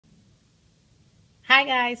Hi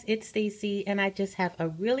guys, it's Stacy and I just have a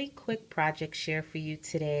really quick project share for you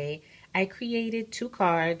today. I created two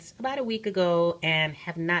cards about a week ago and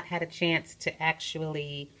have not had a chance to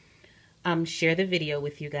actually share the video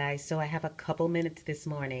with you guys. So I have a couple minutes this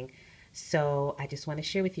morning. So I just want to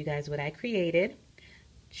share with you guys what I created.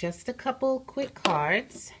 Just a couple quick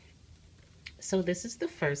cards. So this is the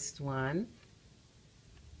first one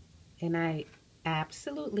and I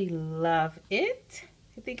absolutely love it.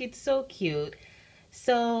 I think it's so cute.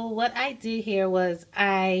 So what I did here was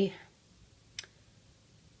I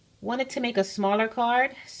wanted to make a smaller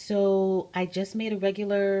card, so I just made a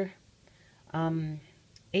regular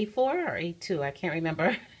A4 or A2, I can't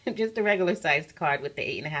remember, just a regular sized card with the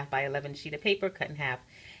 8.5 by 11 sheet of paper cut in half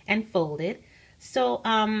and folded. So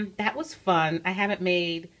that was fun. I haven't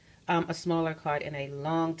made a smaller card in a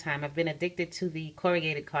long time. I've been addicted to the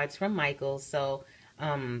corrugated cards from Michaels, so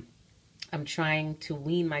I'm trying to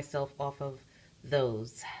wean myself off of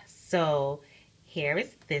those. So here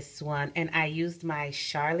is this one, and I used my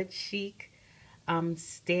Charlotte Chic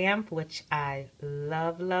stamp, which I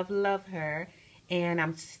love, love, love her. And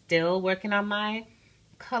I'm still working on my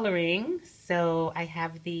coloring. So I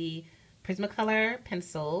have the Prismacolor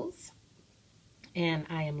pencils, and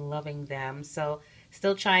I am loving them. So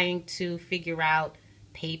still trying to figure out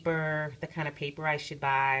paper, the kind of paper I should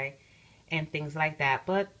buy and things like that.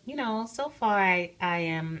 But you know, so far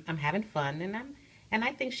I'm having fun and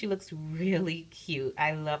I think she looks really cute.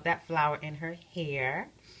 I love that flower in her hair.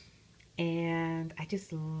 And I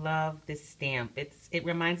just love this stamp. It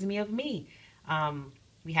reminds me of me.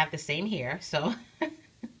 We have the same hair, so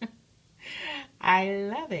I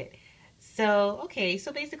love it. So, okay,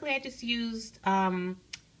 so basically I just used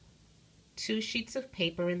two sheets of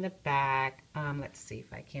paper in the back. Let's see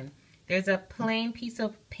if I can. There's a plain piece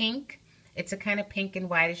of pink. It's a kind of pink and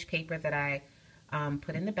whitish paper that I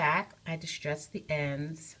put in the back. I distressed the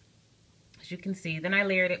ends, as you can see. Then I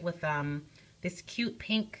layered it with this cute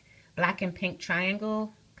pink, black and pink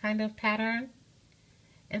triangle kind of pattern.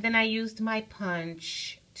 And then I used my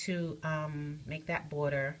punch to make that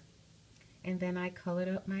border. And then I colored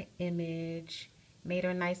up my image, made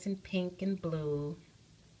her nice and pink and blue.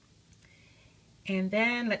 And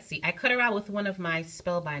then, let's see, I cut her out with one of my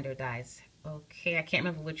Spellbinder dies. Okay, I can't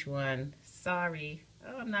remember which one. Sorry.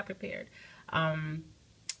 Oh, I'm not prepared.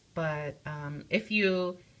 But if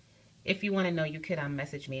you want to know, you could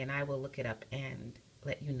message me and I will look it up and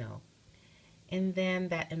let you know. And then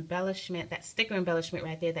that embellishment, that sticker embellishment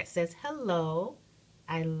right there that says hello.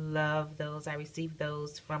 I love those. I received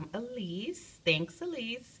those from Elise. Thanks,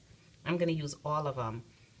 Elise. I'm going to use all of them.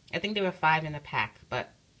 I think there were 5 in a pack, but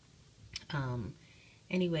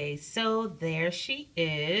anyway, so there she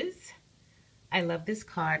is. I love this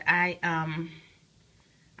card. I'm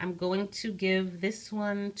going to give this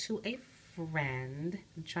one to a friend.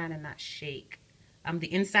 I'm trying to not shake.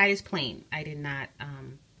 The inside is plain. I did not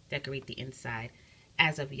decorate the inside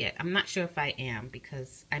as of yet. I'm not sure if I am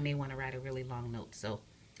because I may want to write a really long note, so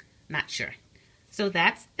not sure. So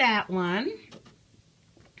that's that one.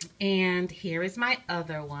 And here is my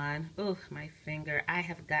other one. Oh, my finger. I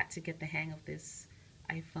have got to get the hang of this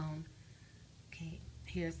iPhone. Okay,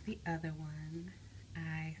 here's the other one.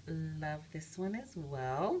 I love this one as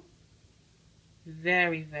well.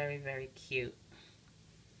 Very, very, very cute.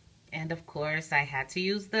 And of course, I had to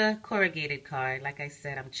use the corrugated card. Like I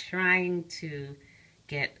said, I'm trying to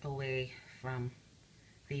get away from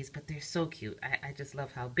these, but they're so cute. I just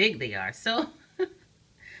love how big they are. So,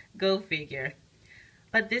 go figure.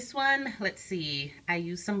 But this one, let's see, I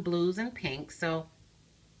used some blues and pinks. So,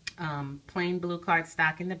 plain blue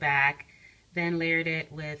cardstock in the back. Then layered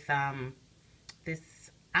it with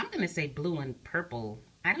this, I'm going to say blue and purple.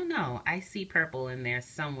 I don't know. I see purple in there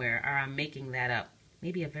somewhere, or I'm making that up.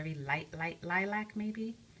 Maybe a very light lilac,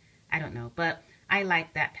 maybe? I don't know. But I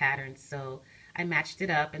like that pattern, so I matched it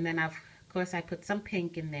up. And then, of course, I put some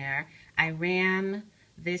pink in there. I ran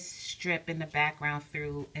this strip in the background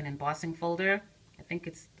through an embossing folder. I think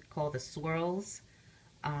it's called the Swirls.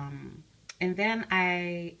 And then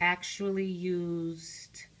I actually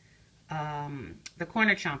used the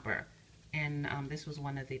corner chomper. And this was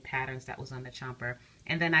one of the patterns that was on the chomper.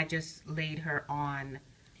 And then I just laid her on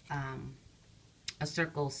a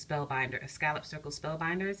circle spellbinder, a scallop circle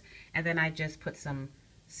spellbinders. And then I just put some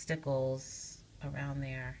stickles around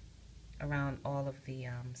there, around all of the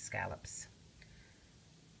scallops.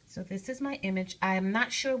 So this is my image. I'm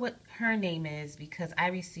not sure what her name is because I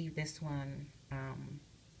received this one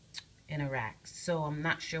in Iraq. So I'm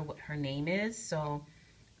not sure what her name is. So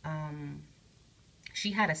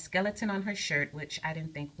she had a skeleton on her shirt, which I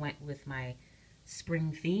didn't think went with my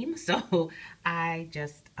spring theme. So I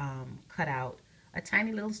just cut out a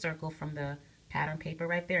tiny little circle from the pattern paper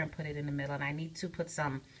right there and put it in the middle. And I need to put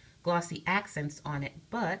some glossy accents on it,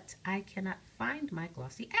 but I cannot find my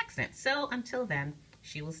glossy accents. So until then,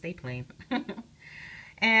 she will stay plain.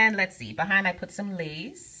 And let's see, behind I put some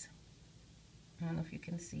lace. I don't know if you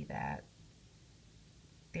can see that.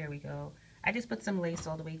 There we go. I just put some lace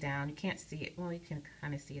all the way down. You can't see it. Well, you can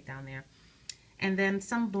kind of see it down there. And then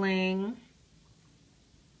some bling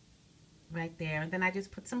right there. And then I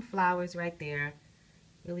just put some flowers right there.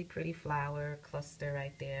 Really pretty flower cluster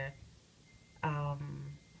right there.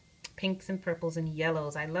 Pinks and purples and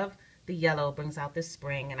yellows. I love the yellow, brings out the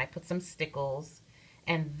spring. And I put some stickles.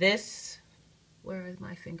 And this, where is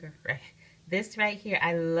my finger? Right. This right here,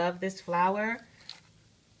 I love this flower.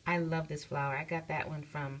 I love this flower. I got that one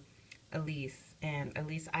from Elise. And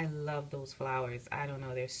Elise, I love those flowers. I don't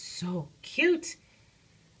know, they're so cute.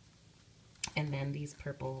 And then these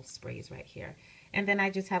purple sprays right here. And then I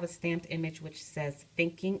just have a stamped image which says,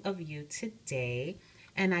 thinking of you today.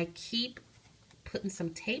 And I keep putting some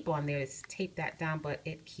tape on there to tape that down, but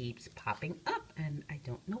it keeps popping up. And I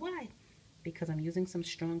don't know why, because I'm using some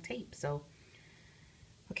strong tape. So,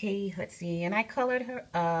 okay, let's see. And I colored her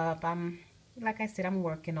up. Like I said, I'm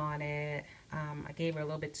working on it. I gave her a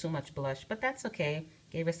little bit too much blush, but that's okay.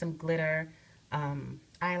 Gave her some glitter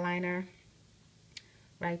eyeliner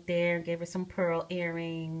right there. Gave her some pearl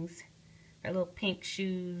earrings, her little pink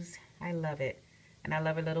shoes. I love it. And I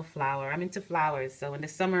love her little flower. I'm into flowers. So in the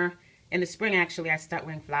summer, in the spring actually, I start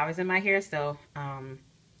wearing flowers in my hair. So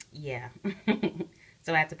yeah.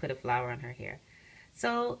 So I have to put a flower on her hair.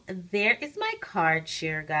 So there is my card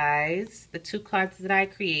share, guys. The 2 cards that I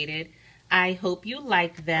created. I hope you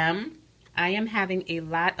like them. I am having a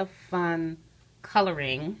lot of fun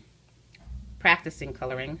coloring, practicing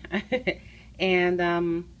coloring.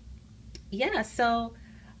 And yeah, so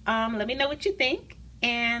let me know what you think,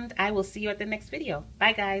 and I will see you at the next video.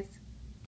 Bye, guys.